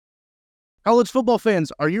College football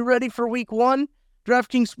fans, are you ready for week one?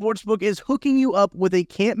 DraftKings Sportsbook is hooking you up with a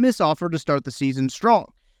can't-miss offer to start the season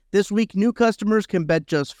strong. This week, new customers can bet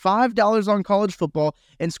just $5 on college football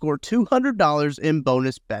and score $200 in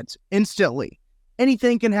bonus bets instantly.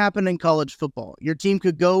 Anything can happen in college football. Your team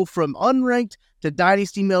could go from unranked to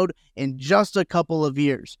dynasty mode in just a couple of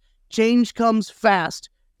years. Change comes fast.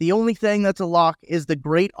 The only thing that's a lock is the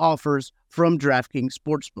great offers from DraftKings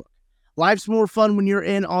Sportsbook. Life's more fun when you're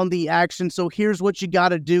in on the action, so here's what you got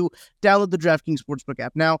to do. Download the DraftKings Sportsbook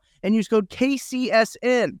app now and use code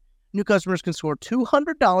KCSN. New customers can score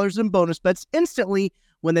 $200 in bonus bets instantly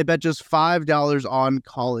when they bet just $5 on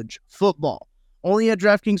college football. Only at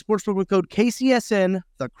DraftKings Sportsbook with code KCSN.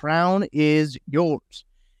 The crown is yours.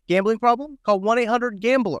 Gambling problem? Call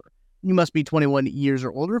 1-800-GAMBLER. You must be 21 years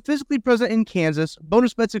or older, physically present in Kansas.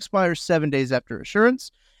 Bonus bets expire 7 days after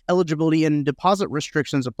issuance. Eligibility and deposit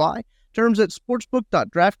restrictions apply. Terms at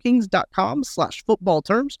sportsbook.draftkings.com/football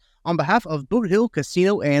terms on behalf of Boot Hill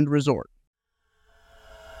Casino and Resort.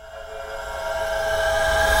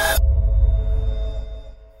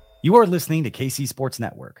 You are listening to KC Sports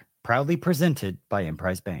Network, proudly presented by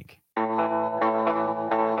Emprise Bank.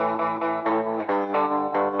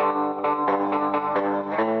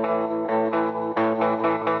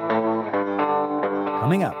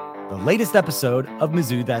 Coming up, the latest episode of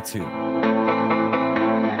Mizzou That's Who.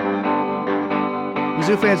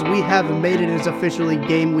 Mizzou fans, we have made it. It's officially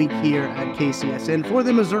game week here at KCSN for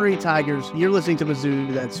the Missouri Tigers. You're listening to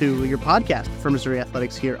Mizzou That's Who, your podcast for Missouri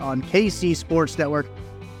Athletics here on KC Sports Network.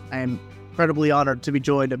 I am incredibly honored to be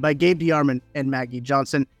joined by Gabe DeArmond and Maggie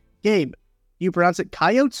Johnson. Gabe, you pronounce it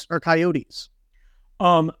coyotes or coyotes?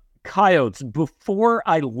 Coyotes. Before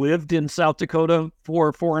I lived in South Dakota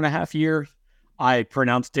for 4.5 years, I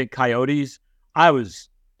pronounced it coyotes. I was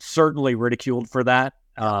certainly ridiculed for that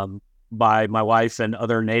by my wife and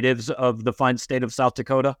other natives of the fine state of South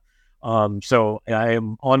Dakota. So I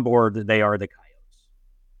am on board that they are the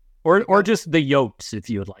coyotes, or just the yotes, if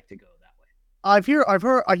you would like to go that way. I hear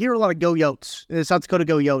a lot of go yotes. South Dakota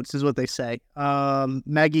go yotes is what they say.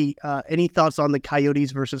 Maggie, any thoughts on the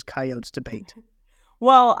coyotes versus coyotes debate?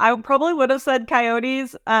 Well, I probably would have said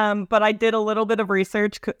coyotes, but I did a little bit of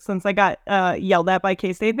research since I got yelled at by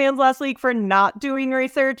K-State fans last week for not doing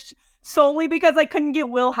research, solely because I couldn't get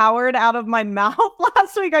Will Howard out of my mouth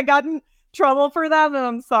last week. I got in trouble for that, and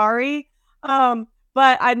I'm sorry.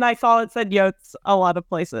 But I saw it said yotes a lot of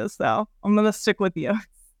places, so I'm going to stick with yotes.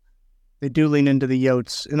 They do lean into the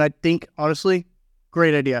yotes, and I think, honestly,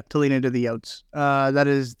 great idea to lean into the yotes. That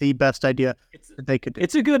is the best idea that they could do.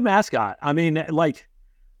 It's a good mascot. I mean,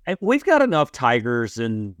 we've got enough tigers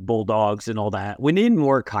and bulldogs and all that. We need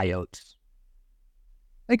more coyotes.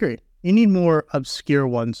 I agree. You need more obscure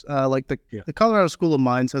ones. The Colorado School of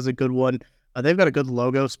Mines has a good one. They've got a good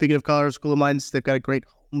logo. Speaking of Colorado School of Mines, they've got a great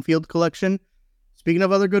home field collection. Speaking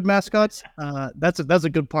of other good mascots, that's a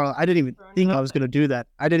good part. I didn't even think I was going to do that.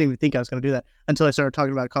 Until I started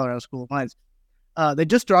talking about Colorado School of Mines. They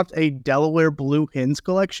just dropped a Delaware Blue Hens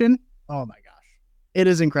collection. Oh my gosh. It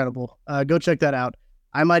is incredible. Go check that out.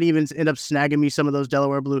 I might even end up snagging me some of those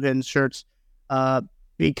Delaware Blue Hens shirts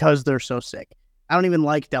because they're so sick. I don't even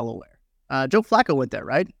like Delaware. Joe Flacco went there,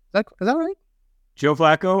 right? Is that right? Joe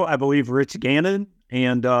Flacco, I believe Rich Gannon,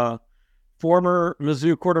 and former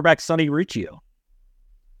Mizzou quarterback Sonny Riccio.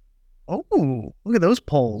 Oh, look at those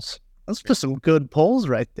polls. Those are some good polls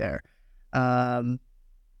right there.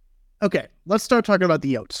 Okay, let's start talking about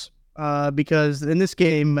the Yotes. Because in this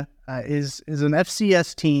game is an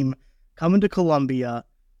FCS team coming to Columbia.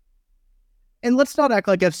 And let's not act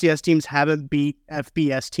like FCS teams haven't beat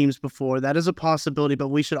FBS teams before. That is a possibility, but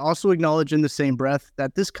we should also acknowledge in the same breath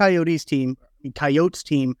that this Coyotes team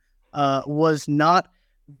was not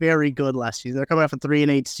very good last season. They're coming off a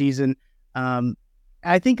 3-8 season.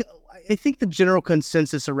 I think the general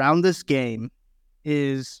consensus around this game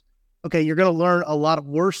is, okay, you're going to learn a lot of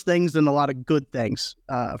worse things than a lot of good things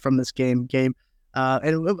from this game.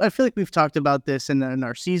 And I feel like we've talked about this in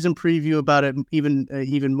our season preview about it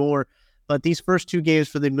even more. But these first two games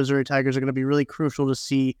for the Missouri Tigers are going to be really crucial to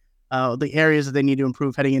see the areas that they need to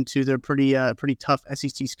improve heading into their pretty tough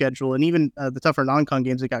SEC schedule, and even the tougher non-con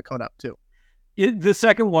games they got coming up too. The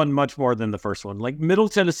second one, much more than the first one. Like, Middle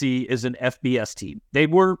Tennessee is an FBS team. They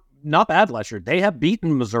were not bad last year. They have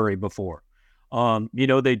beaten Missouri before.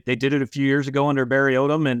 They did it a few years ago under Barry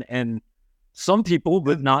Odom, and some people,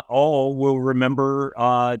 but not all, will remember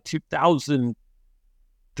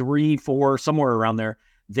 2003, 4, somewhere around there.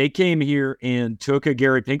 They came here and took a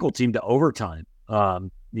Gary Pinkel team to overtime.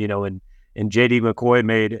 And J.D. McCoy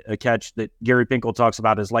made a catch that Gary Pinkel talks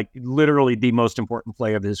about as like literally the most important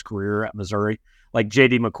play of his career at Missouri. like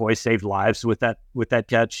JD McCoy saved lives with that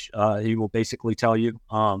catch. He will basically tell you.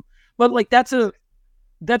 But like that's a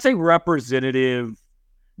representative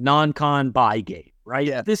non-con buy game, right?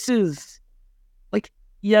 Yeah. This is like,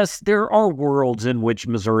 yes, there are worlds in which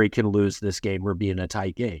Missouri can lose this game or be in a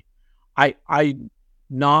tight game. I'm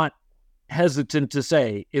not hesitant to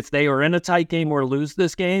say if they are in a tight game or lose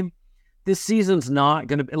this game, this season's not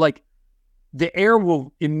going to be like the air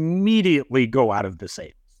will immediately go out of the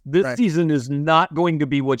sails. This season is not going to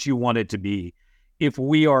be what you want it to be if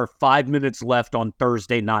we are 5 minutes left on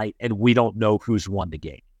Thursday night and we don't know who's won the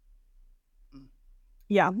game.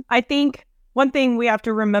 Yeah, I think one thing we have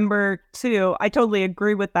to remember too, I totally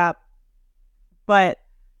agree with that, but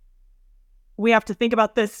we have to think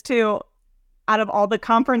about this too. Out of all the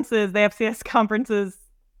conferences, the FCS conferences,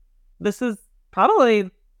 this is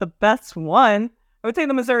probably the best one. I would say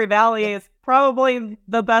the Missouri Valley is probably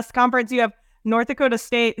the best conference. You have North Dakota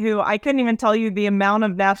State, who I couldn't even tell you the amount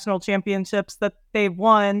of national championships that they've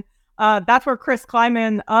won. That's where Chris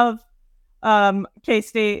Kleiman of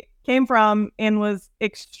K-State came from and was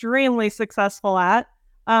extremely successful at.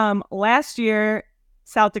 Last year,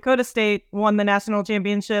 South Dakota State won the national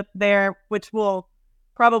championship there, which we'll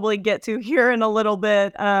probably get to here in a little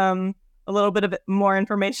bit of more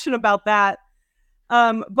information about that.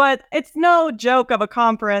 But it's no joke of a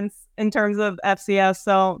conference in terms of FCS.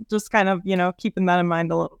 So just kind of, keeping that in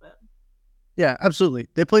mind a little bit. Yeah, absolutely.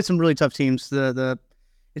 They played some really tough teams.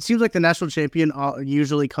 It seems like the national champion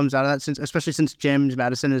usually comes out of that, especially since James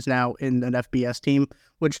Madison is now in an FBS team,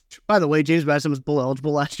 which, by the way, James Madison was bowl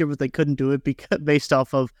eligible last year, but they couldn't do it based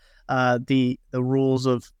off of the rules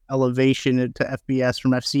of elevation to FBS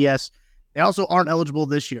from FCS. They also aren't eligible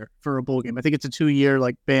this year for a bowl game. I think it's a 2-year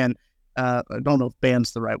ban. I don't know if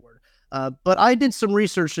ban's the right word. But I did some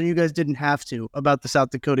research, so you guys didn't have to, about the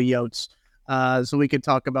South Dakota Yotes. So we could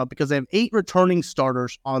talk about, because they have 8 returning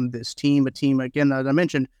starters on this team. A team, again, as I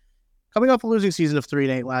mentioned, coming off a losing season of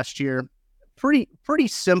 3-8 last year. Pretty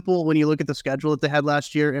simple when you look at the schedule that they had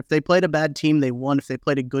last year. If they played a bad team, they won. If they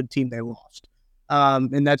played a good team, they lost.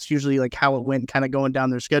 And that's usually like how it went, kind of going down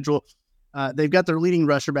their schedule. They've got their leading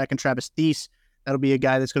rusher back in Travis Thies. That'll be a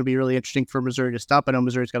guy that's going to be really interesting for Missouri to stop. I know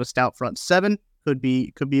Missouri's got a stout front 7. Could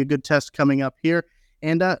be a good test coming up here.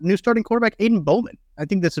 And new starting quarterback Aiden Bowman. I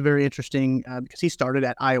think that's a very interesting because he started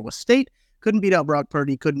at Iowa State. Couldn't beat out Brock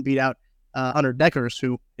Purdy. Couldn't beat out Hunter Deckers,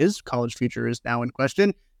 who his college future is now in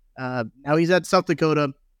question. Now he's at South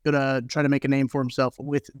Dakota, going to try to make a name for himself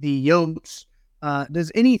with the Yotes.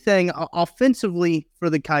 Does anything offensively for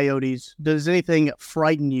the Coyotes, does anything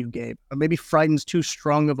frighten you, Gabe? Or maybe frighten's too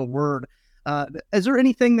strong of a word. Is there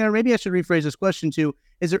anything there? Maybe I should rephrase this question too.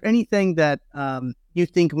 Is there anything that you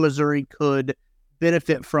think Missouri could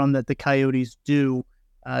benefit from that the Coyotes do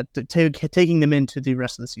taking them into the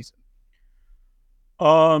rest of the season?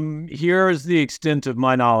 Here is the extent of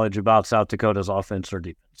my knowledge about South Dakota's offense or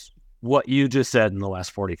defense. What you just said in the last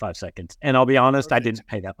 45 seconds. And I'll be honest, I didn't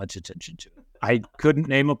pay that much attention to it. I couldn't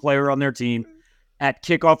name a player on their team. At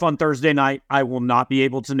kickoff on Thursday night, I will not be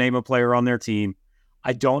able to name a player on their team.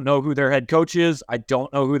 I don't know who their head coach is. I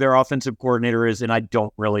don't know who their offensive coordinator is, and I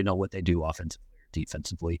don't really know what they do offensively or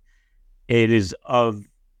defensively. It is of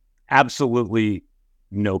absolutely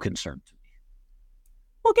no concern to me.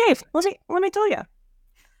 Well, Gabe, let me tell you.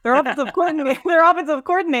 Their offensive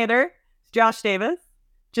coordinator, Josh Davis,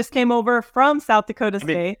 just came over from South Dakota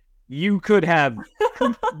State. You could have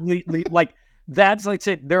completely that's like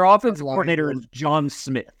say their offensive coordinator is John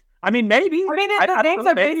Smith. Maybe. The names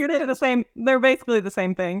are basically the same. They're basically the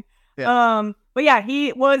same thing. Yeah. But yeah,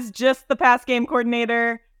 he was just the pass game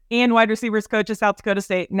coordinator and wide receivers coach of South Dakota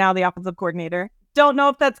State. Now the offensive coordinator. Don't know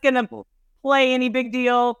if that's gonna play any big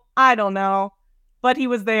deal. I don't know, but he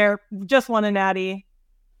was there. Just won a natty.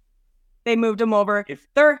 They moved him over.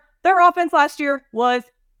 Their offense last year was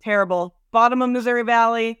terrible. Bottom of Missouri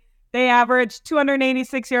Valley. They averaged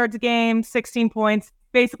 286 yards a game, 16 points.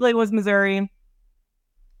 Basically was Missouri,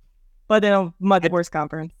 but in a much worse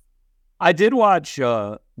conference. I did watch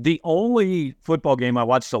the only football game I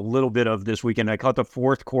watched a little bit of this weekend. I caught the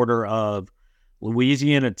fourth quarter of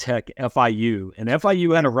Louisiana Tech FIU, and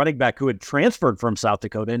FIU had a running back who had transferred from South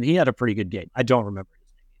Dakota, and he had a pretty good game. I don't remember his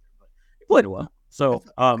name either, but he played well. So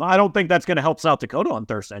I don't think that's going to help South Dakota on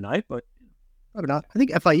Thursday night, but probably not. I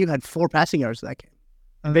think FIU had 4 passing yards that game.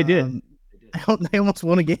 They did. They almost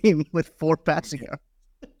won a game with 4 passing yards.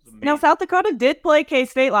 Now, South Dakota did play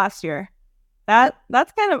K-State last year. That's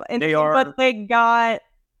kind of interesting, but they got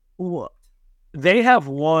whooped. They have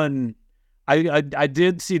won. I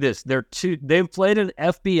did see this. They've played an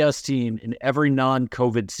FBS team in every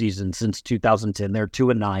non-COVID season since 2010. They're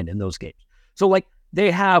 2-9 in those games. So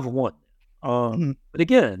they have won. But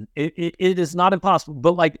again, it is not impossible.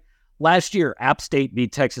 But like last year, App State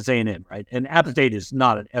beat Texas A&M, right? And App State is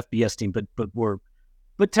not an FBS team,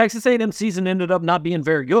 but Texas A&M season ended up not being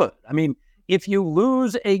very good. I mean, if you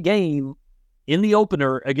lose a game in the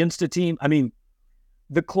opener against a team, I mean,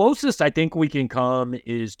 the closest I think we can come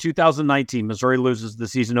is 2019. Missouri loses the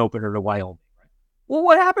season opener to Wyoming. Right? Well,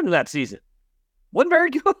 what happened to that season? Wasn't very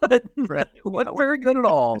good. Right? Wasn't very good at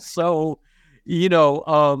all. So,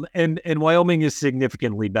 and Wyoming is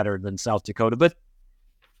significantly better than South Dakota, but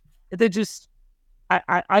they just,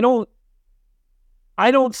 I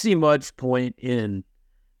don't see much point in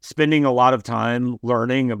spending a lot of time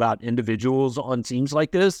learning about individuals on teams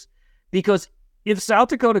like this, because if South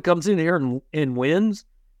Dakota comes in here and wins,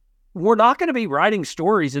 we're not going to be writing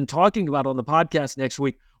stories and talking about on the podcast next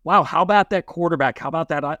week, wow, how about that quarterback? How about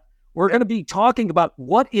that? We're going to be talking about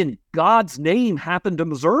what in God's name happened to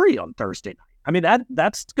Missouri on Thursday night. I mean,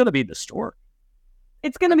 that's going to be the story.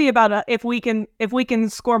 It's going to be about if we can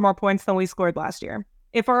score more points than we scored last year.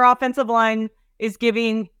 If our offensive line is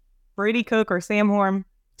giving Brady Cook or Sam Horn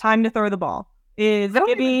time to throw the ball, I don't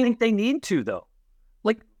even think they need to, though.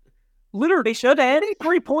 Like, literally, they should.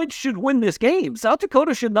 23 points should win this game. South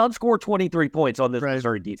Dakota should not score 23 points on this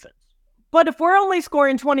Missouri defense. But if we're only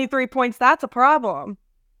scoring 23 points, that's a problem.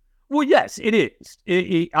 Well, yes, it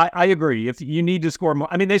is. I agree. If you need to score more,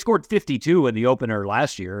 I mean, they scored 52 in the opener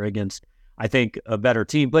last year against, I think, a better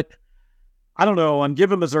team. But I don't know. I'm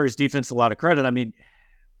giving Missouri's defense a lot of credit. I mean,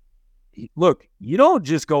 look, you don't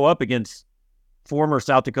just go up against former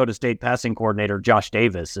South Dakota State passing coordinator Josh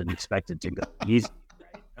Davis and expect it to go easy.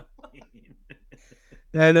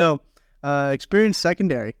 I know. Experienced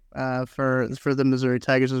secondary for the Missouri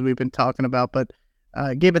Tigers, as we've been talking about. But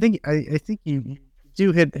Gabe, I think you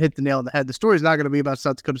do hit the nail on the head. The story's not going to be about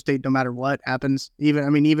South Dakota State, no matter what happens.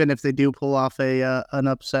 Even if they do pull off an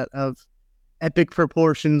upset of epic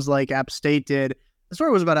proportions like App State did, the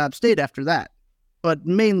story was about App State after that. But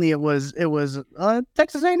mainly it was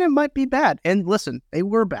Texas A&M might be bad, and listen, they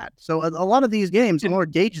were bad. So a lot of these games more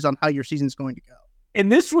gauges on how your season's going to go. And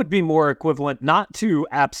this would be more equivalent not to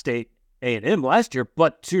App State A&M last year,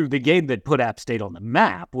 but to the game that put App State on the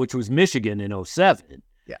map, which was Michigan in 2007.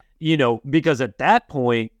 Yeah. Because at that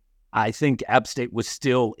point, I think App State was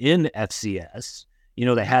still in FCS.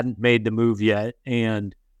 They hadn't made the move yet.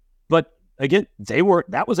 But again,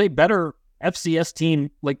 that was a better FCS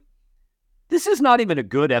team. Like, this is not even a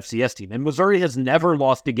good FCS team. And Missouri has never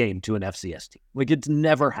lost a game to an FCS team. Like, it's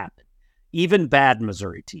never happened. Even bad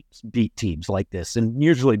Missouri teams beat teams like this and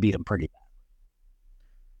usually beat them pretty bad.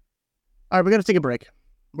 All right, we got to take a break.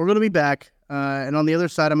 We're going to be back. And on the other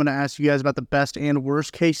side, I'm going to ask you guys about the best and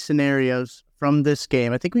worst case scenarios from this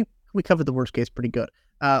game. I think we covered the worst case pretty good.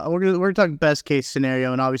 We're going to talk best case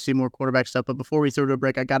scenario and obviously more quarterback stuff. But before we throw to a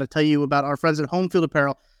break, I got to tell you about our friends at Home Field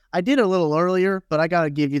Apparel. I did a little earlier, but I got to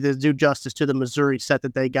give you due justice to the Missouri set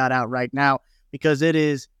that they got out right now, because it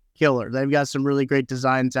is killer. They've got some really great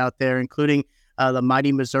designs out there, including the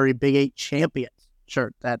Mighty Missouri Big 8 Champions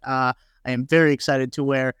shirt that I am very excited to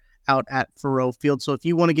wear out at Faurot Field. So if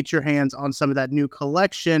you want to get your hands on some of that new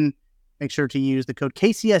collection, make sure to use the code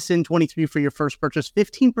KCSN23 for your first purchase,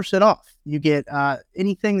 15% off. You get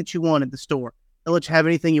anything that you want at the store. They'll let you have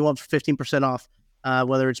anything you want for 15% off,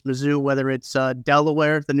 whether it's Mizzou, whether it's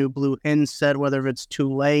Delaware, the new Blue Hen set, whether it's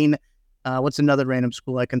Tulane. What's another random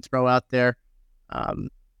school I can throw out there?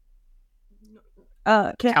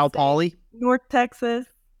 Cal Poly, North Texas.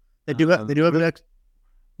 They do have an.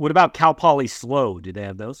 What about Cal Poly Slow? Do they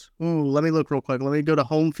have those? Ooh, let me look real quick. Let me go to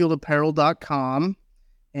homefieldapparel.com,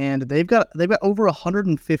 and they've got over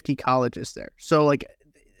 150 colleges there. So like,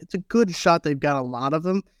 it's a good shot. They've got a lot of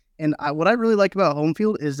them. And what I really like about Home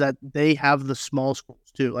Field is that they have the small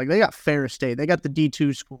schools too. Like, they got Ferris State, they got the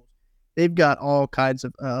D2 schools, they've got all kinds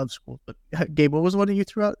of schools. But Gabe, what was one that you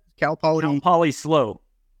threw out? Cal Poly Slow,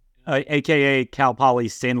 aka Cal Poly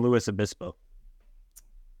San Luis Obispo.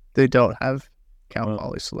 They don't have Cal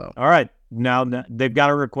Poly Slow. All right, now they've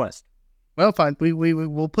got a request. Well, fine,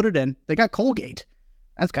 we'll put it in. They got Colgate.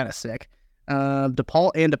 That's kind of sick.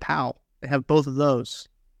 DePaul and DePauw, they have both of those.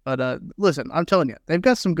 But listen, I'm telling you, they've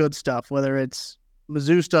got some good stuff, whether it's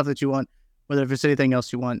Mizzou stuff that you want, whether if it's anything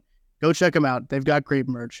else you want. Go check them out. They've got great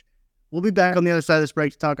merch. We'll be back on the other side of this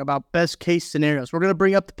break to talk about best case scenarios. We're going to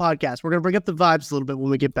bring up the podcast. We're going to bring up the vibes a little bit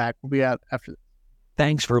when we get back. We'll be out after this.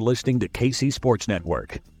 Thanks for listening to KC Sports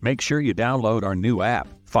Network. Make sure you download our new app.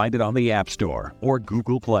 Find it on the App Store or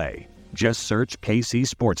Google Play. Just search KC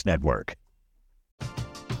Sports Network.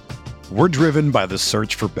 We're driven by the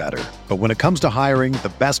search for better. But when it comes to hiring,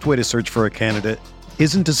 the best way to search for a candidate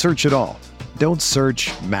isn't to search at all. Don't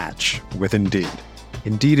search, match with Indeed.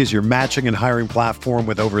 Indeed is your matching and hiring platform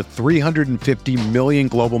with over 350 million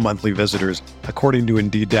global monthly visitors, according to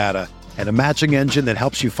Indeed data, and a matching engine that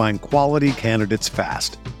helps you find quality candidates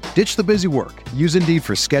fast. Ditch the busy work. Use Indeed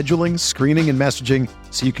for scheduling, screening, and messaging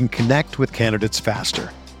so you can connect with candidates faster.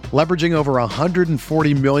 Leveraging over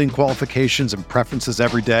 140 million qualifications and preferences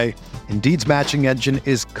every day, Indeed's matching engine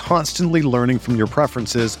is constantly learning from your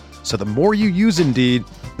preferences, so the more you use Indeed,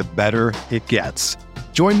 the better it gets.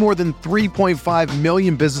 Join more than 3.5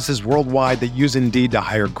 million businesses worldwide that use Indeed to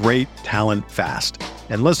hire great talent fast.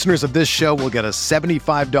 And listeners of this show will get a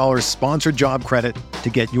 $75 sponsored job credit to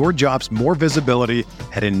get your jobs more visibility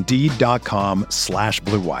at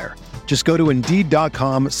Indeed.com/Blue Wire. Just go to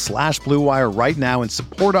Indeed.com/Blue Wire right now and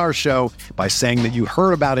support our show by saying that you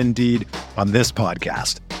heard about Indeed on this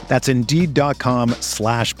podcast. That's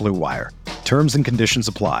Indeed.com/Blue Wire. Terms and conditions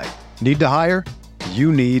apply. Need to hire?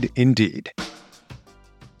 You need Indeed.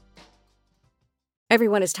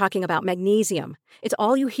 Everyone is talking about magnesium. It's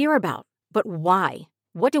all you hear about. But why?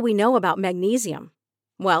 What do we know about magnesium?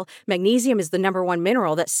 Well, magnesium is the number one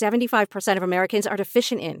mineral that 75% of Americans are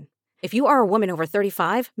deficient in. If you are a woman over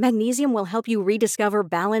 35, magnesium will help you rediscover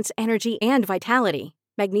balance, energy, and vitality.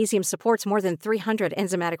 Magnesium supports more than 300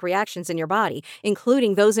 enzymatic reactions in your body,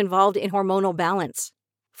 including those involved in hormonal balance.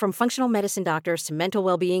 From functional medicine doctors to mental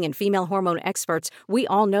well-being and female hormone experts, we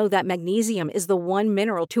all know that magnesium is the one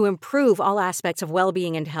mineral to improve all aspects of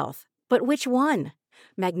well-being and health. But which one?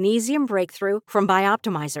 Magnesium Breakthrough from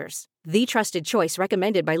Bioptimizers, the trusted choice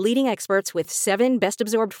recommended by leading experts with 7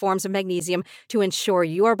 best-absorbed forms of magnesium to ensure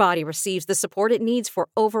your body receives the support it needs for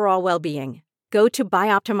overall well-being. Go to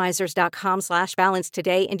bioptimizers.com/balance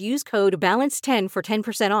today and use code BALANCE10 for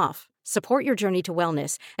 10% off. Support your journey to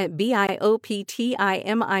wellness at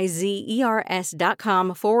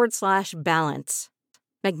bioptimizers.com/balance.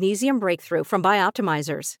 Magnesium Breakthrough from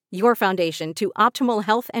Bioptimizers, your foundation to optimal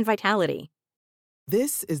health and vitality.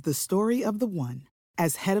 This is the story of the one.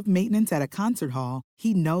 As head of maintenance at a concert hall,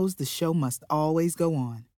 he knows the show must always go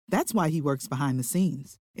on. That's why he works behind the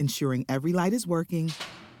scenes, ensuring every light is working,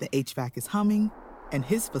 the HVAC is humming, and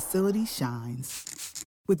his facility shines.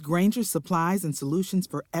 With Grainger's supplies and solutions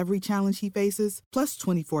for every challenge he faces, plus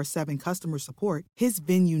 24/7 customer support, his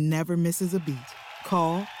venue never misses a beat.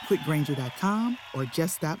 Call quickgrainger.com or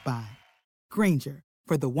just stop by. Grainger,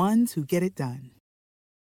 for the ones who get it done.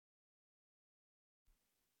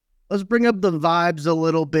 Let's bring up the vibes a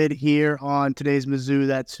little bit here on today's Mizzou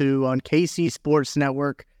That's Who on KC Sports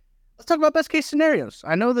Network. Let's talk about best case scenarios.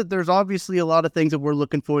 I know that there's obviously a lot of things that we're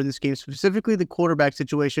looking for in this game, specifically the quarterback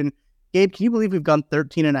situation. Gabe, can you believe we've gone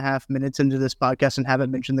 13 and a half minutes into this podcast and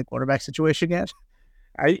haven't mentioned the quarterback situation yet?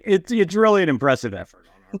 It's really an impressive effort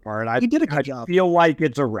on our part. You did a good job. I feel like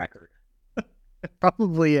it's a record. It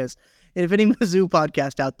probably is. And if any Mizzou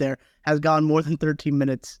podcast out there has gone more than 13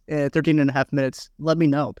 and a half minutes, let me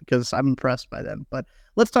know because I'm impressed by them. But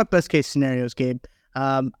let's talk best case scenarios, Gabe.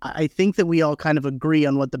 I think that we all kind of agree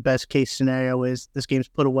on what the best case scenario is. This game's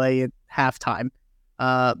put away at halftime.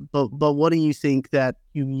 But what do you think that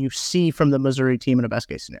you see from the Missouri team in a best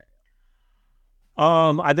case scenario?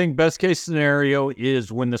 I think best case scenario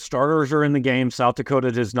is when the starters are in the game, South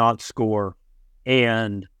Dakota does not score,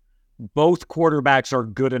 and both quarterbacks are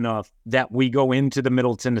good enough that we go into the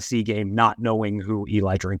Middle Tennessee game not knowing who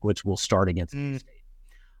Eli Drinkwitz will start against the state.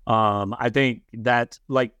 I think that,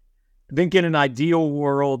 I think in an ideal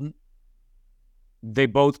world, they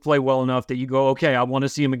both play well enough that you go, okay, I want to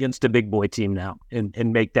see him against a big boy team now and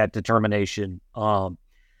make that determination.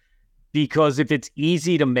 Because if it's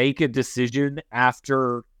easy to make a decision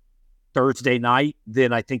after Thursday night,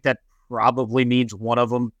 then I think that probably means one of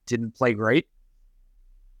them didn't play great.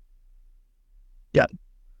 Yeah,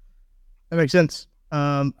 that makes sense.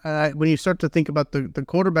 When you start to think about the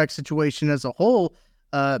quarterback situation as a whole,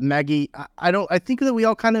 Maggie, I think that we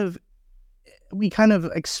kind of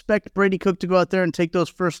expect Brady Cook to go out there and take those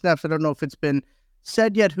first snaps. I don't know if it's been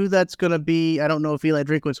said yet who that's going to be. I don't know if Eli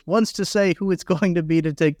Drinkwitz wants to say who it's going to be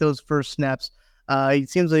to take those first snaps. It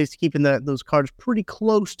seems like he's keeping those cards pretty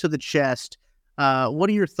close to the chest. What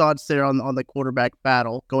are your thoughts there on the quarterback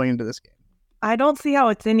battle going into this game? I don't see how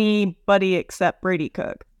it's anybody except Brady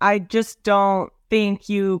Cook. I just don't think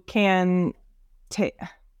you can take...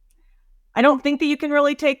 I don't think that you can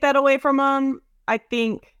really take that away from him. I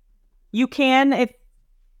think you can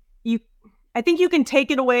I think you can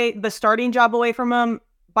take it away, the starting job away from him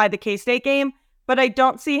by the K-State game, but I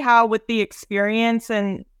don't see how with the experience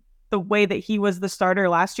and the way that he was the starter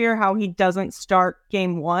last year, how he doesn't start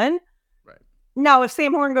game one. Right. Now, if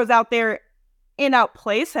Sam Horn goes out there and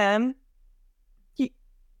outplays him,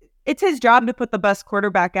 it's his job to put the best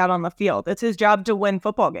quarterback out on the field. It's his job to win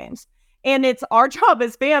football games. And it's our job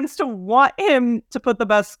as fans to want him to put the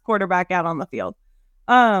best quarterback out on the field.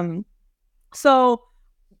 So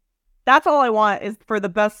that's all I want is for the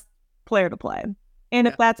best player to play. And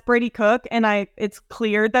if that's Brady Cook and it's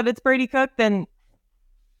clear that it's Brady Cook, then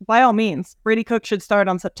by all means, Brady Cook should start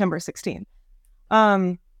on September 16th.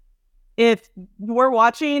 If we're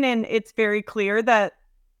watching and it's very clear that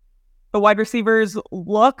the wide receivers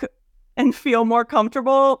look and feel more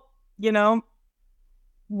comfortable,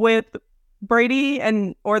 with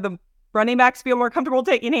Brady or the running backs feel more comfortable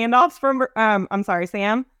taking handoffs from,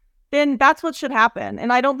 Sam, then that's what should happen.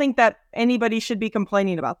 And I don't think that anybody should be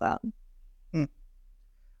complaining about that.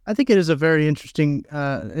 I think it is a very interesting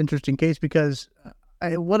case because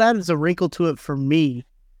what adds a wrinkle to it for me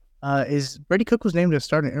is Brady Cook was named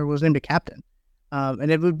a captain.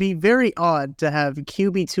 And it would be very odd to have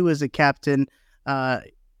QB2 as a captain. I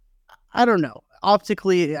don't know.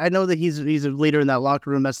 Optically, I know that he's a leader in that locker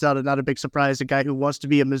room. That's not a big surprise. A guy who wants to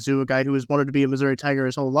be a Mizzou, a guy who has wanted to be a Missouri Tiger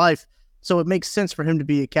his whole life. So it makes sense for him to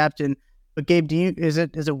be a captain. But Gabe, is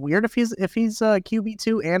it weird if he's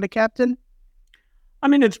QB2 and a captain? I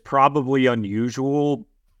mean, it's probably unusual,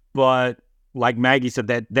 but like Maggie said,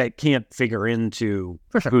 that can't figure into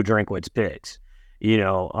who Drinkwitz picks.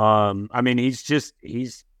 I mean,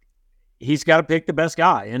 he's got to pick the best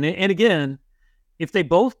guy. And again, if they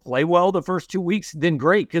both play well the first 2 weeks, then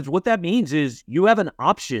great. Because what that means is you have an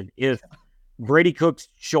option if Brady Cook's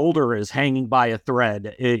shoulder is hanging by a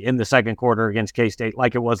thread in the second quarter against K-State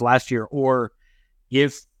like it was last year, or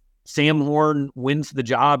if Sam Horn wins the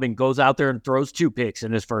job and goes out there and throws 2 picks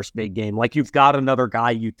in his first big game. Like, you've got another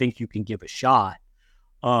guy you think you can give a shot.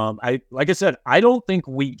 Like I said, I don't think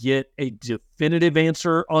we get a definitive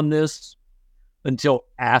answer on this until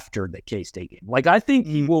after the K-State game. Like, I think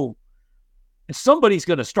somebody's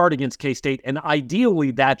going to start against K-State, and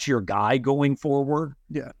ideally that's your guy going forward.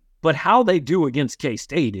 Yeah. But how they do against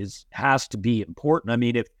K-State has to be important. I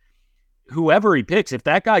mean, if whoever he picks, if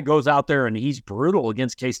that guy goes out there and he's brutal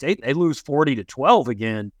against K-State, they lose 40-12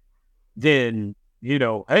 again, then,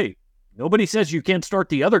 hey, nobody says you can't start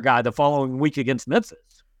the other guy the following week against Memphis.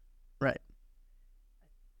 Right.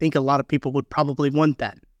 I think a lot of people would probably want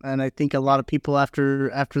that. And I think a lot of people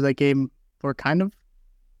after that game were kind of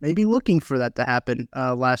maybe looking for that to happen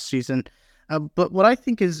last season. But what I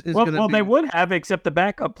think is going to be... they would have, except the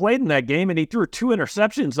backup played in that game, and he threw 2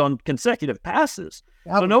 interceptions on consecutive passes.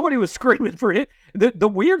 So nobody was screaming for it. The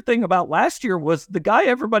weird thing about last year was the guy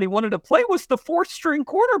everybody wanted to play was the 4th-string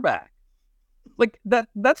quarterback. Like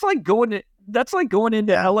that's like going into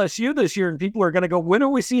LSU this year, and people are going to go, when are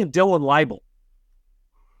we seeing Dylan Leibel?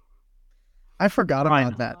 I forgot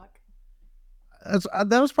about that.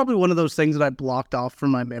 That was probably one of those things that I blocked off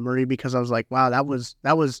from my memory because I was like, wow, that was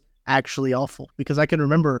actually awful, because I can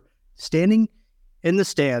remember standing in the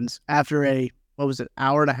stands after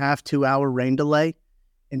hour and a half, 2 hour rain delay,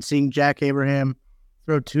 and seeing Jack Abraham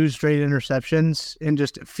throw 2 straight interceptions and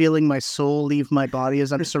just feeling my soul leave my body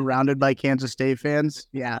as I'm surrounded by Kansas State fans.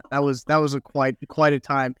 Yeah, that was quite a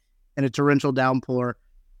time, and a torrential downpour.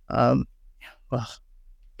 Well,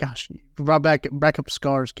 gosh, brought back up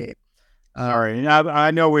scars, Gabe. Sorry,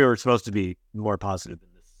 I know we were supposed to be more positive.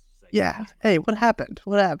 Yeah. Hey, what happened?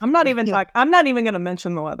 I'm not even going to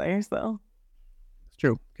mention the weather, so. It's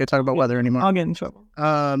true. Can't talk about weather anymore. I'll get in trouble.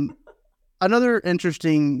 Another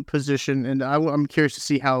interesting position, and I'm curious to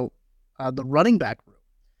see how the running back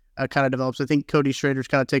room kind of develops. I think Cody Schrader's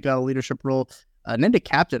kind of taken on a leadership role, named a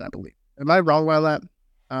captain, I believe. Am I wrong about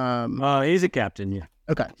that? He's a captain, yeah.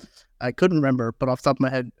 Okay. I couldn't remember, but off the top of my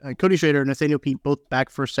head, Cody Schrader and Nathaniel Pete both back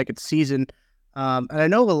for a second season. And I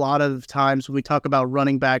know a lot of times when we talk about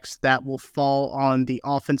running backs, that will fall on the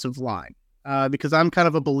offensive line. Because I'm kind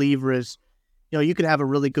of a believer is, you can have a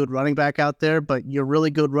really good running back out there, but your really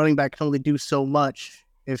good running back can only do so much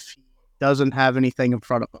if he doesn't have anything in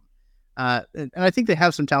front of him. And I think they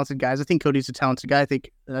have some talented guys. I think Cody's a talented guy. I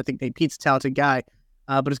think Nate Pete's a talented guy.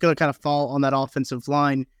 But it's going to kind of fall on that offensive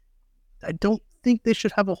line. I don't think they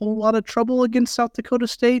should have a whole lot of trouble against South Dakota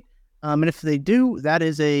State. And if they do, that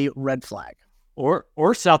is a red flag. Or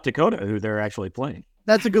South Dakota, who they're actually playing.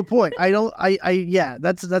 That's a good point.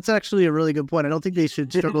 That's actually a really good point. I don't think they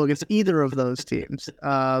should struggle against either of those teams.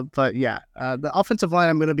 But yeah, the offensive line,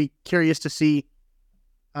 I'm going to be curious to see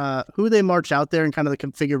who they march out there and kind of the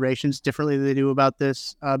configurations differently than they do about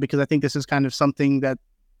this. Because I think this is kind of something that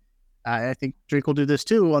I think Drake will do this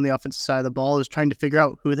too on the offensive side of the ball, is trying to figure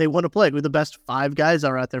out who they want to play, who the best 5 guys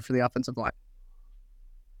are out there for the offensive line.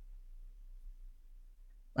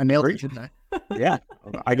 I nailed it, didn't I? Yeah,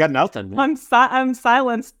 I got nothing. Man. I'm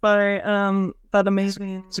silenced by that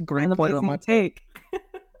amazing. It's a great point on my take.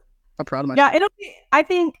 I'm proud of myself. Yeah, I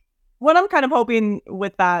think what I'm kind of hoping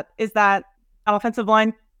with that is that offensive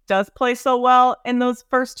line does play so well in those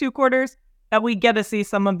first 2 quarters that we get to see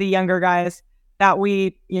some of the younger guys that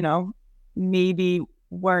we, maybe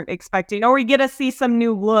weren't expecting, or we get to see some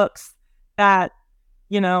new looks that,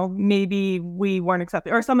 maybe we weren't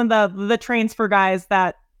expecting, or some of the transfer guys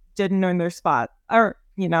that didn't earn their spot, or,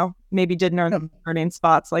 maybe didn't earn earning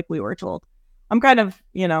spots like we were told. I'm kind of,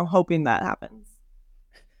 hoping that happens.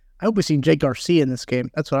 I hope we see Jake Garcia in this game.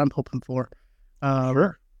 That's what I'm hoping for.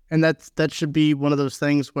 Sure. And that should be one of those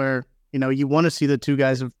things where, you want to see the 2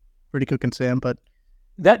 guys of Pretty Cook and Sam, but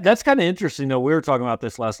that's kind of interesting, though. We were talking about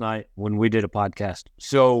this last night when we did a podcast.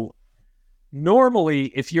 So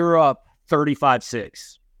normally, if you're up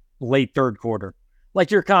 35-6 late third quarter,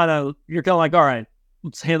 like you're kind of like, all right,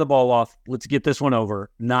 let's hand the ball off. Let's get this one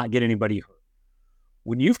over, not get anybody hurt.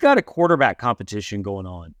 When you've got a quarterback competition going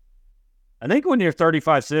on, I think when you're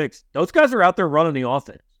 35-6, those guys are out there running the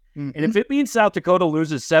offense. Mm-hmm. And if it means South Dakota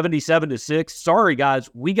loses 77-6, sorry, guys,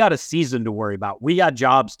 we got a season to worry about. We got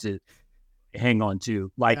jobs to hang on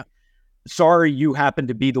to. Sorry, you happen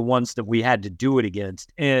to be the ones that we had to do it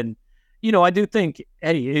against. And, I do think,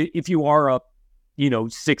 hey, if you are up,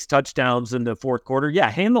 6 touchdowns in the fourth quarter,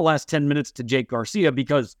 hand the last 10 minutes to Jake Garcia,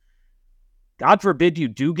 because God forbid you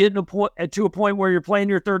do get to a point where you're playing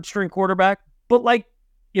your third string quarterback. But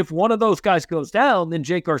if one of those guys goes down, then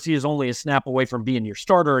Jake Garcia is only a snap away from being your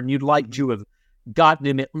starter, and you'd like to have gotten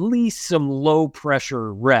him at least some low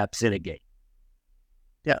pressure reps in a game.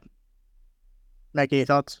 Yeah. Maggie, any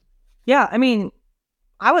thoughts? Yeah, I mean,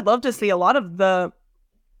 I would love to see a lot of the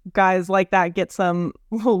guys like that get some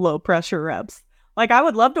low pressure reps. I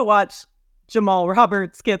would love to watch Jamal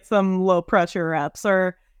Roberts get some low pressure reps,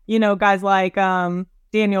 or, guys like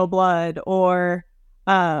Daniel Blood or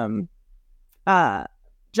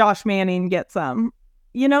Josh Manning get some,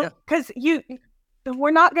 because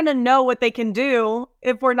we're not going to know what they can do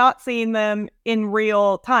if we're not seeing them in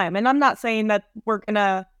real time. And I'm not saying that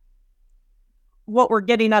what we're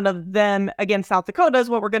getting out of them against South Dakota is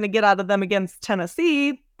what we're going to get out of them against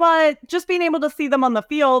Tennessee, but just being able to see them on the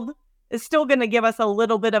field is still going to give us a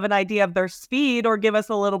little bit of an idea of their speed, or give us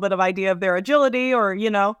a little bit of idea of their agility, or,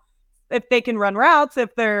 if they can run routes,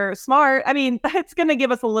 if they're smart. I mean, it's going to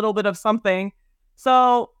give us a little bit of something.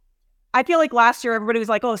 So I feel like last year everybody was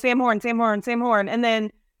like, oh, Sam Horn. And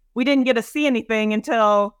then we didn't get to see anything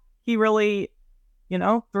until he really,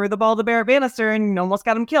 threw the ball to Barrett Bannister and almost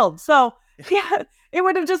got him killed. So yeah, it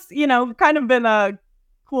would have just, kind of been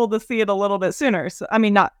cool to see it a little bit sooner. So, I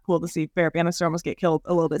mean, not cool to see Barrett Bannister almost get killed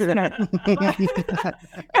a little bit sooner.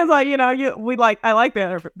 Because I like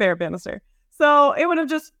Barrett Bannister. So it would have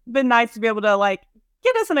just been nice to be able to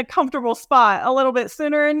get us in a comfortable spot a little bit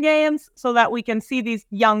sooner in games, so that we can see these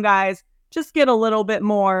young guys just get a little bit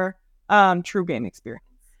more true game experience.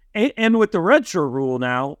 And with the redshirt rule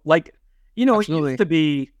now, it used to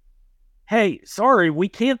be, hey, sorry, we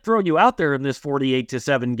can't throw you out there in this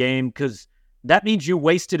 48-7 game because that means you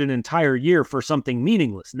wasted an entire year for something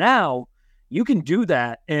meaningless. Now you can do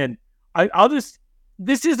that. And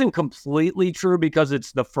this isn't completely true because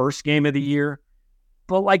it's the first game of the year.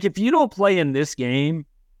 But if you don't play in this game,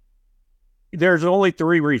 there's only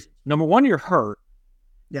 3 reasons. Number 1, you're hurt.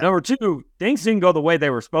 Yeah. Number 2, things didn't go the way they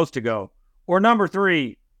were supposed to go. Or number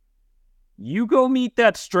 3, you go meet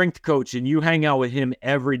that strength coach and you hang out with him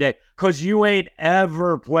every day, because you ain't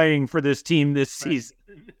ever playing for this team this season.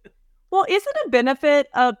 Well, isn't a benefit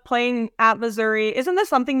of playing at Missouri, isn't this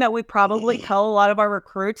something that we probably tell a lot of our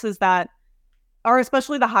recruits, is that, or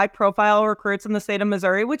especially the high-profile recruits in the state of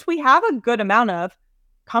Missouri, which we have a good amount of,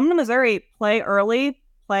 come to Missouri, play early,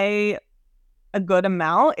 play a good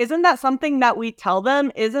amount. Isn't that something that we tell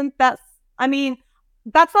them? That's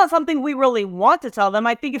not something we really want to tell them.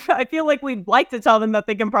 I feel like we'd like to tell them that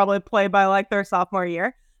they can probably play by their sophomore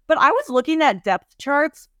year. But I was looking at depth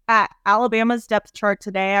charts, at Alabama's depth chart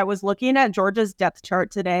today. I was looking at Georgia's depth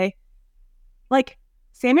chart today.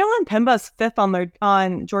 Samuel Mpemba's 5th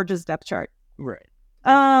on Georgia's depth chart. Right.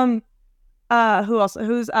 Who else?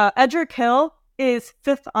 Edric Hill is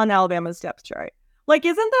 5th on Alabama's depth chart.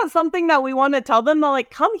 Isn't that something that we want to tell them?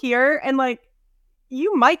 Come here and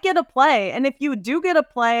you might get a play. And if you do get a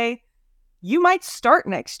play, you might start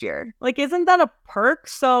next year. Isn't that a perk?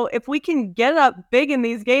 So if we can get up big in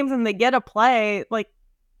these games and they get a play,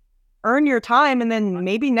 earn your time, and then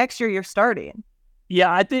maybe next year you're starting.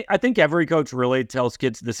 Yeah, I think every coach really tells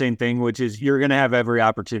kids the same thing, which is you're going to have every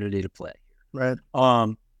opportunity to play. Right.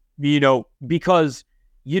 Because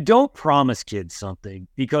you don't promise kids something,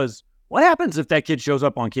 because what happens if that kid shows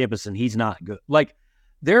up on campus and he's not good?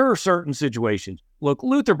 There are certain situations. Look,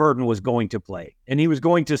 Luther Burden was going to play, and he was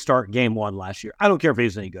going to start game 1 last year. I don't care if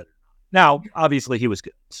he's any good or not. Now, obviously, he was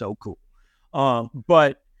good, so cool.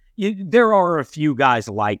 But there are a few guys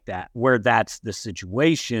like that where that's the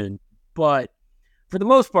situation. But for the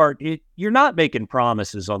most part, you're not making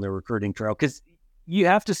promises on the recruiting trail because you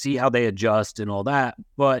have to see how they adjust and all that.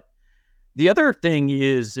 But the other thing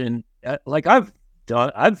is, and like I've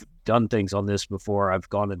done things on this before. I've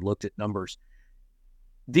gone and looked at numbers.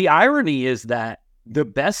 The irony is that the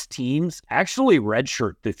best teams actually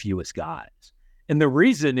redshirt the fewest guys. And the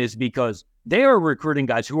reason is because they are recruiting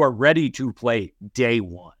guys who are ready to play day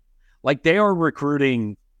one. Like they are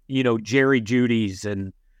recruiting, Jerry Jeudy's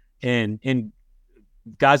and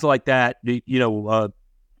guys like that,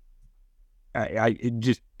 I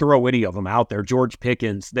just throw any of them out there, George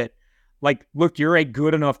Pickens, that like, look, you're a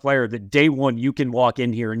good enough player that day one you can walk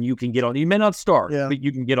in here and you can get on. You may not start, but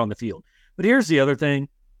you can get on the field. But here's the other thing,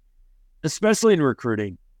 especially in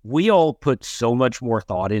recruiting, we all put so much more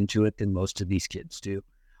thought into it than most of these kids do.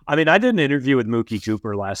 I mean, I did an interview with Mookie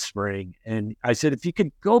Cooper last spring, and I said, if you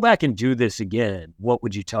could go back and do this again, what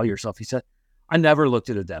would you tell yourself? He said, I never looked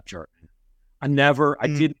at a depth chart. I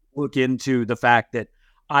didn't look into the fact that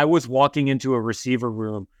I was walking into a receiver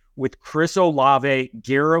room with Chris Olave,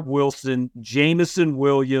 Garrett Wilson, Jamison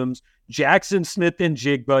Williams, Jackson Smith, and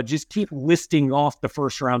Jigba. Just keep listing off the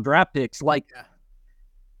first-round draft picks. Like,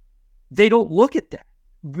 they don't look at that.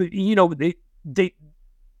 But,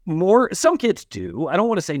 some kids do. I don't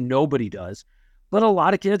want to say nobody does, but a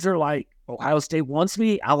lot of kids are like, Ohio State wants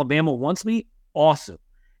me, Alabama wants me, awesome.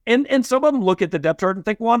 And some of them look at the depth chart and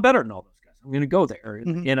think, well, I'm better than all those guys. I'm going to go there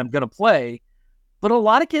and I'm going to play. But a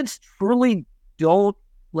lot of kids truly don't.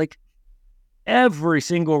 Like every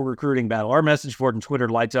single recruiting battle, our message board and Twitter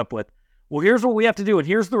lights up with, well, here's what we have to do, and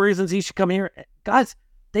here's the reasons he should come here. Guys,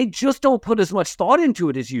 they just don't put as much thought into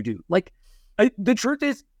it as you do. Like, the truth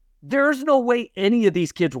is, there's no way any of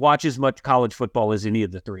these kids watch as much college football as any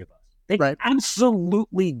of the three of us. They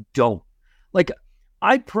absolutely don't. Like,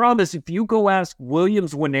 I promise if you go ask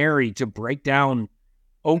Williams Winery to break down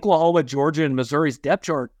Oklahoma, Georgia, and Missouri's depth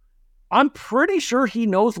chart, I'm pretty sure he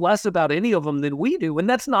knows less about any of them than we do. And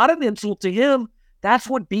that's not an insult to him. That's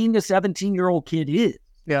what being a 17-year-old kid is.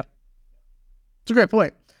 Yeah. It's a great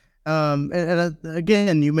point.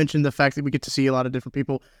 Again, you mentioned the fact that we get to see a lot of different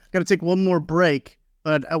people. Got to take one more break.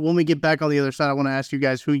 But when we get back on the other side, I want to ask you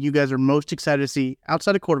guys who you guys are most excited to see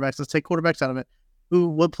outside of quarterbacks. Let's take quarterbacks out of it.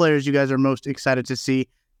 What players you guys are most excited to see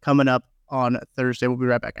coming up on Thursday? We'll be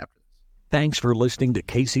right back after. Thanks for listening to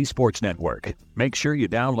KC Sports Network. Make sure you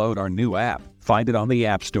download our new app. Find it on the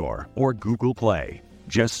App Store or Google Play.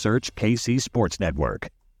 Just search KC Sports Network.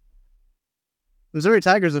 Missouri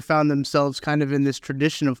Tigers have found themselves kind of in this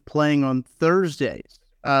tradition of playing on Thursdays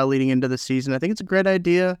leading into the season. I think it's a great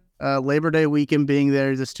idea. Labor Day weekend being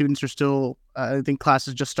there, the students are still, I think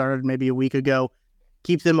classes just started maybe a week ago.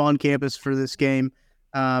 Keep them on campus for this game.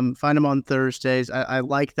 Find them on Thursdays. I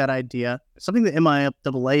like that idea. Something that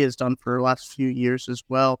MIAA has done for the last few years as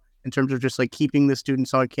well, in terms of just like keeping the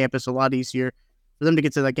students on campus a lot easier for them to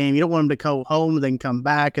get to that game. You don't want them to go home, then come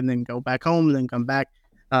back, and then go back home, and then come back.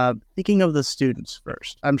 Thinking of the students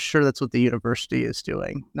first. I'm sure that's what the university is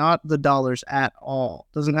doing, not the dollars at all.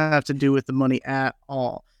 Doesn't have to do with the money at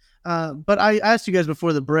all. But I asked you guys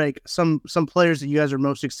before the break, some players that you guys are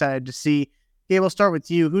most excited to see. Gabe, I'll start with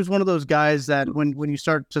you. Who's one of those guys that when you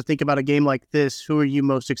start to think about a game like this, who are you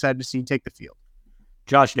most excited to see take the field?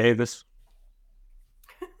 Josh Davis.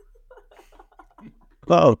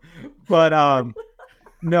 No.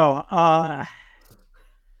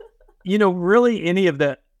 Really any of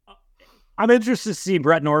the – I'm interested to see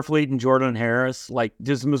Brett Norfleet and Jordan Harris. Like,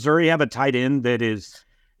 does Missouri have a tight end that is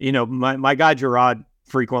 – my guy Gerard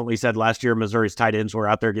frequently said last year Missouri's tight ends were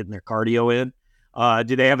out there getting their cardio in.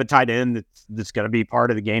 Do they have a tight end that's going to be part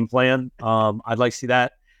of the game plan? I'd like to see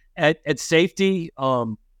that. At safety,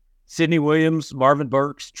 Sidney Williams, Marvin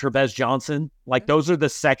Burks, Trevez Johnson, like those are the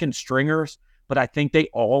second stringers, but I think they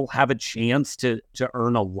all have a chance to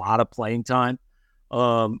earn a lot of playing time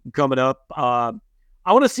coming up. I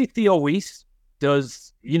want to see Theo Weiss. I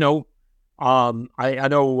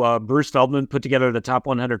know Bruce Feldman put together the top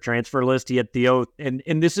 100 transfer list. He had Theo, and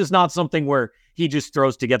this is not something where he just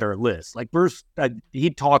throws together a list. Like Bruce, he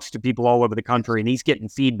talks to people all over the country, and he's getting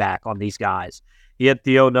feedback on these guys. He had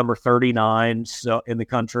Theo number 39 in the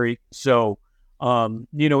country. So,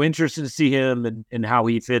 interested to see him and how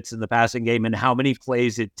he fits in the passing game and how many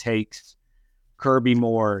plays it takes Kirby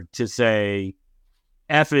Moore to say,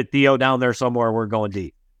 F it, Theo down there somewhere, we're going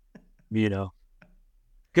deep,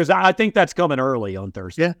 Because I think that's coming early on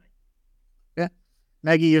Thursday. Yeah.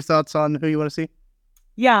 Maggie, your thoughts on who you want to see?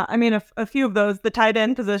 Yeah, I mean, a few of those. The tight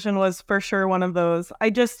end position was for sure one of those. I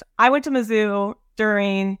went to Mizzou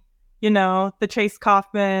during the Chase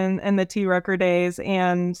Kaufman and the T. Rucker days.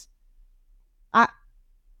 And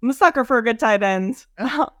I'm a sucker for a good tight end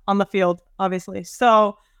on the field, obviously.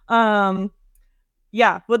 So,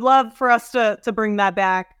 would love for us to bring that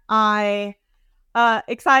back. I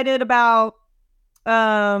excited about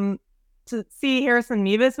to see Harrison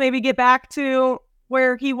Mevis maybe get back to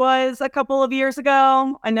where he was a couple of years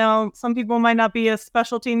ago. I know some people might not be a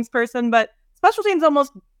special teams person, but special teams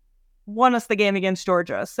almost won us the game against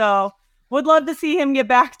Georgia. So would love to see him get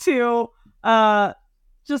back to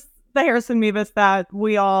just the Harrison Mevis that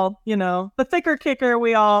we all, the thicker kicker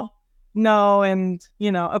we all know and,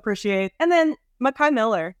 appreciate. And then Mekhi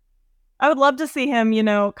Miller. I would love to see him,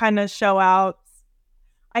 kind of show out.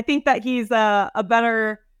 I think that he's a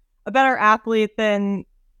better athlete than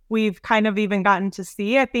we've kind of even gotten to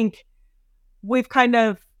see. I think we've kind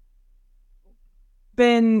of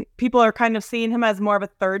people are kind of seeing him as more of a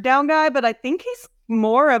third down guy, but I think he's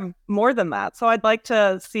more than that. So I'd like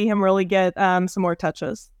to see him really get some more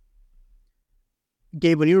touches.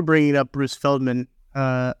 Gabe, when you were bringing up Bruce Feldman,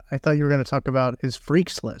 I thought you were going to talk about his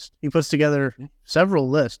freaks list. He puts together several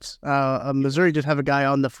lists. Missouri did have a guy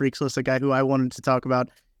on the freaks list, a guy who I wanted to talk about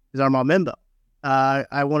is Armand Mimbo.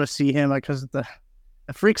 I want to see him because the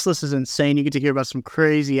freaks list is insane. You get to hear about some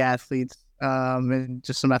crazy athletes and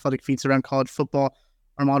just some athletic feats around college football.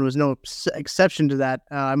 Armand was no exception to that.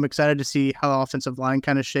 I'm excited to see how the offensive line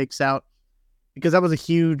kind of shakes out because that was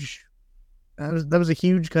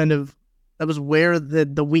where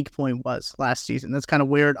the weak point was last season. That's kind of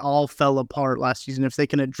where it all fell apart last season. If they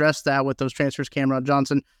can address that with those transfers, Cameron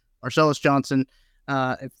Johnson, Marcellus Johnson,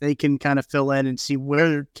 if they can kind of fill in and see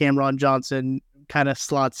where Cameron Johnson kind of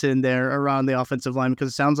slots in there around the offensive line, because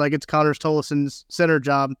it sounds like it's Connor Tollison's center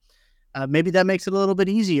job. Maybe that makes it a little bit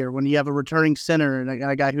easier when you have a returning center and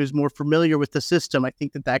a guy who's more familiar with the system. I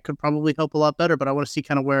think that could probably help a lot better, but I want to see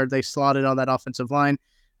kind of where they slotted on that offensive line.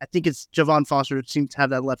 I think it's Javon Foster seems to have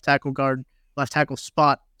that left tackle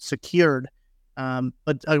spot secured.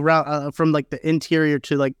 But around from like the interior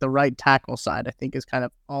to like the right tackle side, I think is kind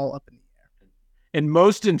of all up in the air. And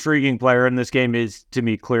most intriguing player in this game is, to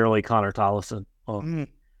me, clearly Connor Tollison.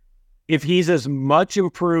 If he's as much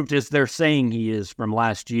improved as they're saying he is from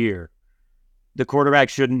last year, the quarterback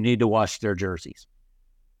shouldn't need to wash their jerseys.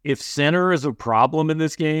 If center is a problem in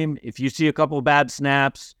this game, if you see a couple of bad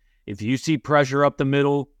snaps, if you see pressure up the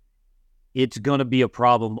middle, it's going to be a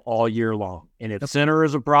problem all year long. And if center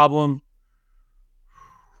is a problem,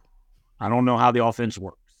 I don't know how the offense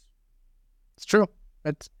works. It's true.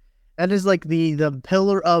 That is like the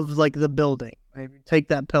pillar of like the building. If you take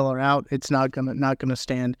that pillar out, it's not gonna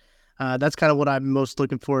stand. That's kind of what I'm most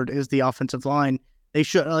looking forward is the offensive line. They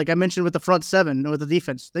should, like I mentioned with the front seven or the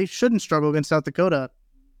defense, they shouldn't struggle against South Dakota.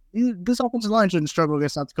 This offensive line shouldn't struggle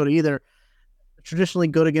against South Dakota either. Traditionally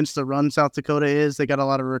good against the run, South Dakota is. They got a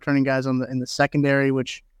lot of returning guys in the secondary,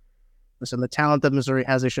 which, listen, the talent that Missouri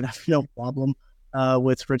has, they should have no problem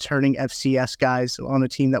with returning FCS guys on a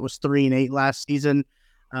team that was 3-8 last season.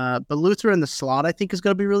 But Luther in the slot, I think, is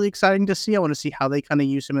going to be really exciting to see. I want to see how they kind of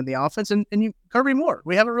use him in the offense. And Kirby Moore.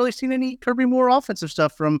 We haven't really seen any Kirby Moore offensive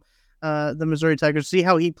stuff from the Missouri Tigers. See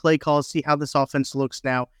how he play calls, see how this offense looks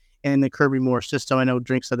now in the Kirby Moore system. I know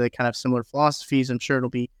Drink said they kind of have similar philosophies. I'm sure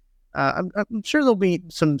I'm sure there'll be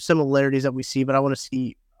some similarities that we see, but I want to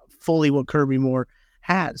see fully what Kirby Moore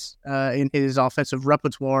has in his offensive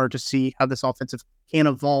repertoire to see how this offensive can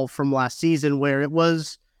evolve from last season, where it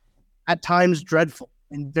was at times dreadful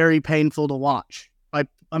and very painful to watch.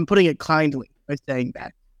 I'm putting it kindly by saying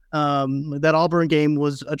that. That Auburn game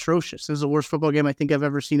was atrocious. It was the worst football game I think I've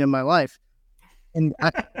ever seen in my life. And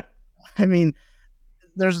I mean,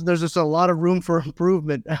 there's just a lot of room for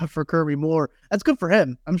improvement for Kirby Moore. That's good for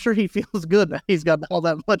him. I'm sure he feels good. He's got all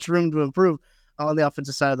that much room to improve on the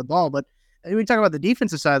offensive side of the ball. But when we talk about the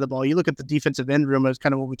defensive side of the ball, you look at the defensive end room as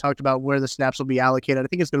kind of what we talked about, where the snaps will be allocated. I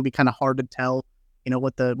think it's going to be kind of hard to tell,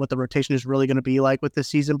 what the rotation is really going to be like with this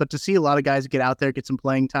season. But to see a lot of guys get out there, get some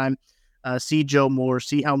playing time, see Joe Moore,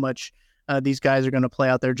 see how much these guys are going to play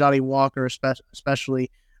out there. Johnny Walker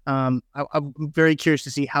especially. I'm very curious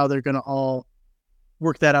to see how they're going to all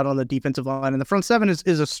work that out on the defensive line. And the front seven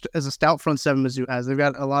is a stout front seven Mizzou has. They've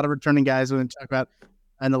got a lot of returning guys we're going to talk about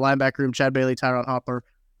in the linebacker room, Chad Bailey, Tyron Hopper.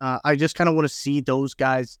 I just kind of want to see those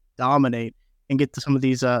guys dominate and get to some of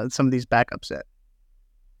these backups in.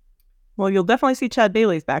 Well, you'll definitely see Chad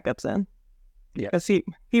Bailey's backups in. Yeah. Because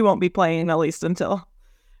he won't be playing at least until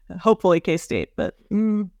hopefully K-State, but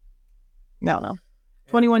no.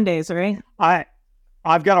 21 days, right?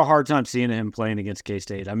 I've got a hard time seeing him playing against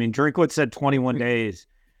K-State. I mean, Drinkwood said 21 days.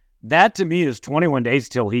 That, to me, is 21 days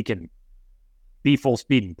till he can be full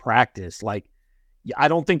speed in practice. Like, I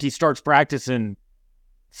don't think he starts practicing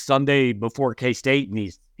Sunday before K-State,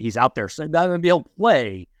 and he's out there. So he'll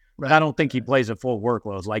play, but I don't think he plays at full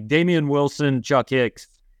workloads. Like Damian Wilson, Chuck Hicks,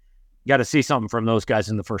 got to see something from those guys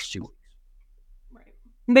in the first 2 weeks. Right.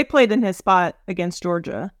 They played in his spot against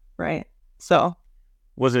Georgia, right? So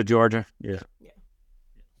was it Georgia? Yeah.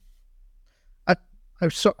 I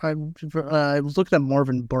was looking at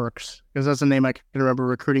Marvin Burks because that's a name I can remember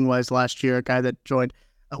recruiting wise last year. A guy that joined.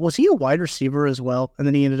 Was he a wide receiver as well? And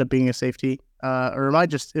then he ended up being a safety.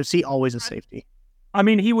 Is he always a safety? I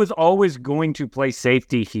mean, he was always going to play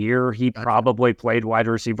safety here. He probably played wide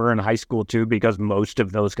receiver in high school too, because most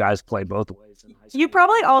of those guys play both ways in high school. You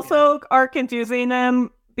probably also are confusing him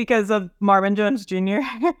because of Marvin Jones Jr.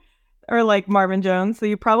 or like Marvin Jones. So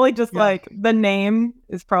you probably just like the name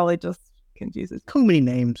is probably just confuses. Too many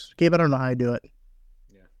names. Gabe, I don't know how I do it.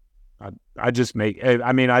 Yeah. I just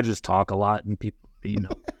talk a lot and people,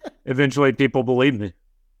 eventually people believe me.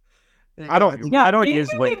 I don't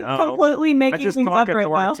usually completely making things up right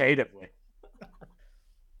now.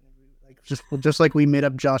 Just like we made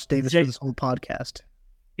up Josh Davis for this whole podcast.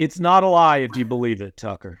 It's not a lie if you believe it,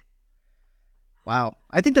 Tucker. Wow.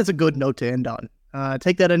 I think that's a good note to end on.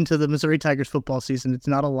 Take that into the Missouri Tigers football season. It's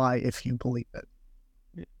not a lie if you believe it.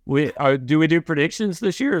 Do we do predictions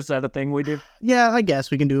this year? Is that a thing we do? Yeah, I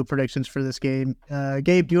guess we can do predictions for this game.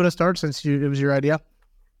 Gabe, do you want to start since it was your idea?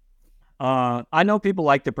 I know people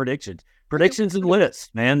like the predictions. Predictions and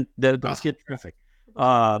lists, man. Those get terrific.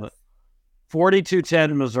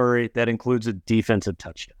 42-10 Missouri. That includes a defensive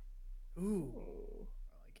touchdown. Ooh,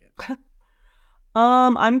 I like it.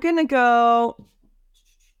 I'm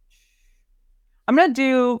gonna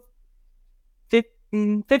do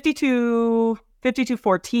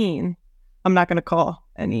 52-14. I'm not gonna call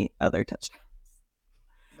any other touchdowns.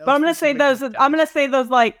 But I'm gonna say those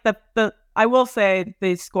like the I will say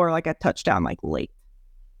they score like a touchdown like late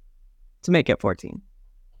to make it 14.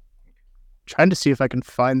 Trying to see if I can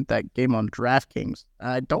find that game on DraftKings.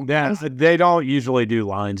 I don't. Yeah, they don't usually do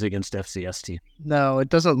lines against FCS teams. No, it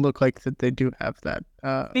doesn't look like that they do have that.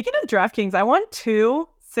 Speaking of DraftKings, I won 2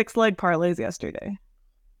 6-leg parlays yesterday.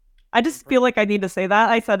 I just feel like I need to say that.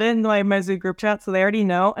 I said it in my Mizzou group chat, so they already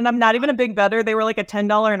know. And I'm not even a big bettor. They were like a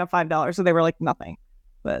 $10 and a $5, so they were like nothing.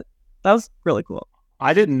 But that was really cool.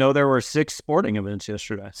 I didn't know there were 6 sporting events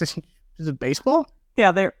yesterday. Is it baseball?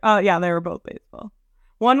 Yeah, they were both baseball.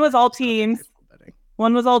 One was all teams.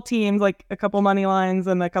 One was all teams, like a couple money lines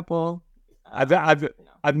and a couple. I've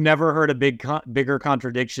never heard a bigger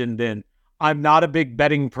contradiction than I'm not a big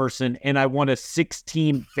betting person and I won a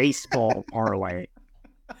 6-team baseball parlay.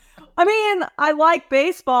 I mean, I like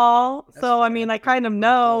baseball, so I mean, I kind of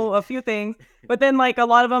know a few things. But then, like a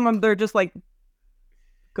lot of them, they're just like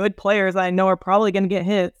good players I know are probably going to get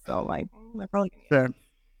hit. So like, they're probably going to get hit.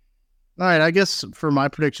 All right, I guess for my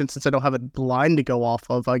prediction, since I don't have a line to go off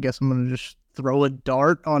of, I guess I'm going to just throw a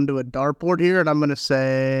dart onto a dartboard here, and I'm going to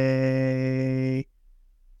say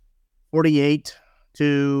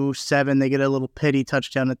 48-7. They get a little pity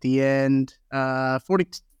touchdown at the end.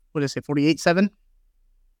 48-7.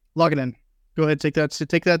 Log it in. Go ahead, take that to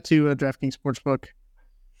DraftKings Sportsbook.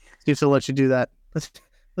 See if they'll let you do that.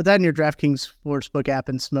 Put that in your DraftKings Sportsbook app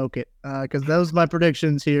and smoke it, because those are my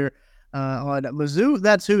predictions here. On Mizzou,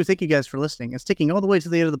 that's who. Thank you guys for listening. It's sticking all the way to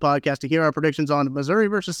the end of the podcast to hear our predictions on Missouri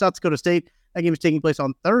versus South Dakota State. That game is taking place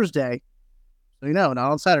on Thursday. So not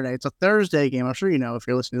on Saturday. It's a Thursday game. I'm sure you know if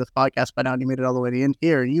you're listening to this podcast by now and you made it all the way to the end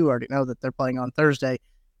here. You already know that they're playing on Thursday.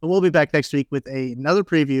 But we'll be back next week with another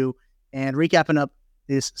preview and recapping up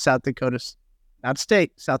this South Dakota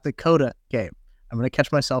game. I'm going to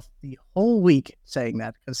catch myself the whole week saying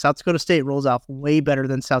that because South Dakota State rolls off way better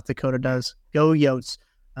than South Dakota does. Go Yotes.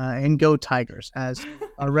 And go Tigers as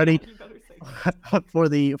are ready for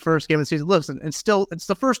the first game of the season. Listen, it's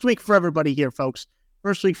the first week for everybody here, folks.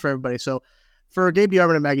 First week for everybody. So for Gabe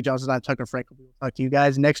DeArmond and Maggie Johnson, I'm Tucker Frankel. We'll talk to you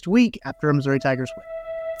guys next week after a Missouri Tigers win.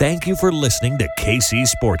 Thank you for listening to KC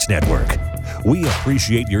Sports Network. We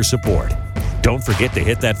appreciate your support. Don't forget to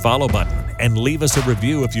hit that follow button and leave us a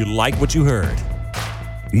review if you like what you heard.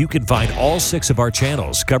 You can find all 6 of our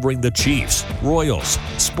channels covering the Chiefs, Royals,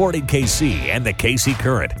 Sporting KC, and the KC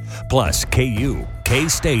Current, plus KU,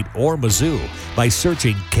 K-State, or Mizzou by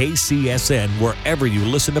searching KCSN wherever you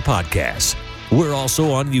listen to podcasts. We're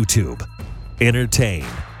also on YouTube. Entertain,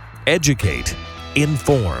 educate,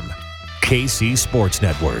 inform. KC Sports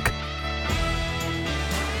Network.